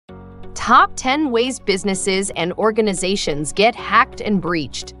Top 10 ways businesses and organizations get hacked and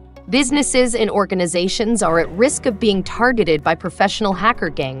breached. Businesses and organizations are at risk of being targeted by professional hacker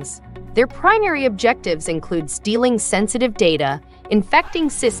gangs. Their primary objectives include stealing sensitive data, infecting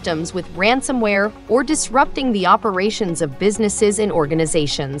systems with ransomware, or disrupting the operations of businesses and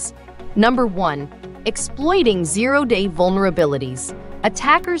organizations. Number 1. Exploiting zero-day vulnerabilities.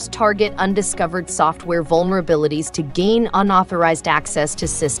 Attackers target undiscovered software vulnerabilities to gain unauthorized access to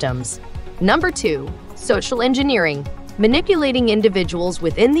systems. Number 2. Social engineering. Manipulating individuals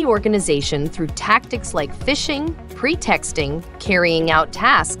within the organization through tactics like phishing, pretexting, carrying out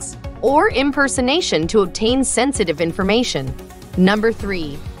tasks, or impersonation to obtain sensitive information. Number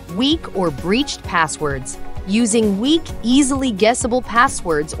 3. Weak or breached passwords. Using weak, easily guessable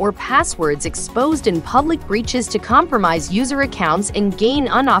passwords or passwords exposed in public breaches to compromise user accounts and gain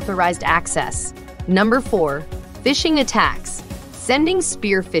unauthorized access. Number 4. Phishing attacks. Sending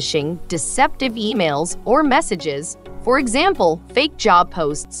spear phishing, deceptive emails or messages, for example, fake job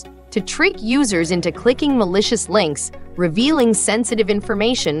posts, to trick users into clicking malicious links, revealing sensitive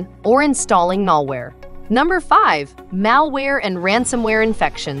information, or installing malware. Number 5. Malware and ransomware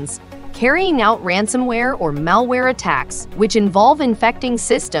infections. Carrying out ransomware or malware attacks, which involve infecting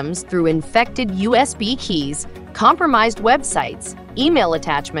systems through infected USB keys, compromised websites, email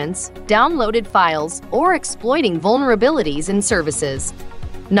attachments, downloaded files, or exploiting vulnerabilities in services.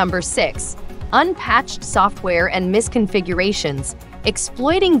 Number 6. Unpatched software and misconfigurations.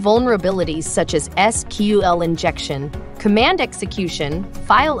 Exploiting vulnerabilities such as SQL injection, command execution,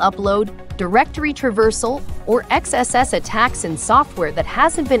 file upload, directory traversal, or XSS attacks in software that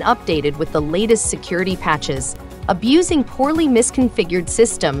hasn't been updated with the latest security patches. Abusing poorly misconfigured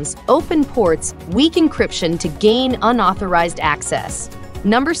systems, open ports, weak encryption to gain unauthorized access.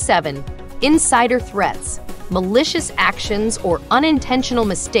 Number 7. Insider threats. Malicious actions or unintentional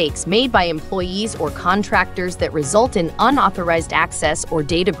mistakes made by employees or contractors that result in unauthorized access or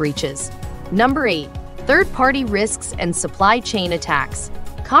data breaches. Number 8. Third-party risks and supply chain attacks.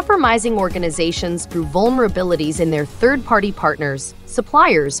 Compromising organizations through vulnerabilities in their third-party partners,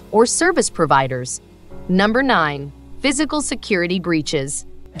 suppliers, or service providers. Number 9. Physical security breaches.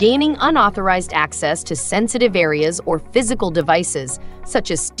 Gaining unauthorized access to sensitive areas or physical devices,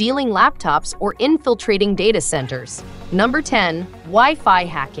 such as stealing laptops or infiltrating data centers. Number 10. Wi-Fi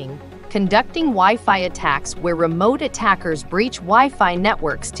hacking. Conducting Wi-Fi attacks where remote attackers breach Wi-Fi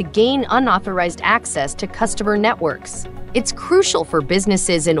networks to gain unauthorized access to customer networks. It's crucial for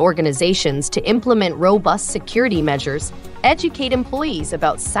businesses and organizations to implement robust security measures, educate employees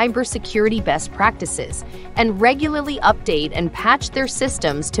about cybersecurity best practices, and regularly update and patch their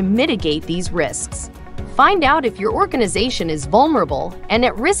systems to mitigate these risks. Find out if your organization is vulnerable and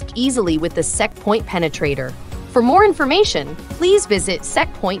at risk easily with the SecPoint Penetrator. For more information, please visit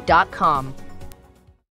SecPoint.com.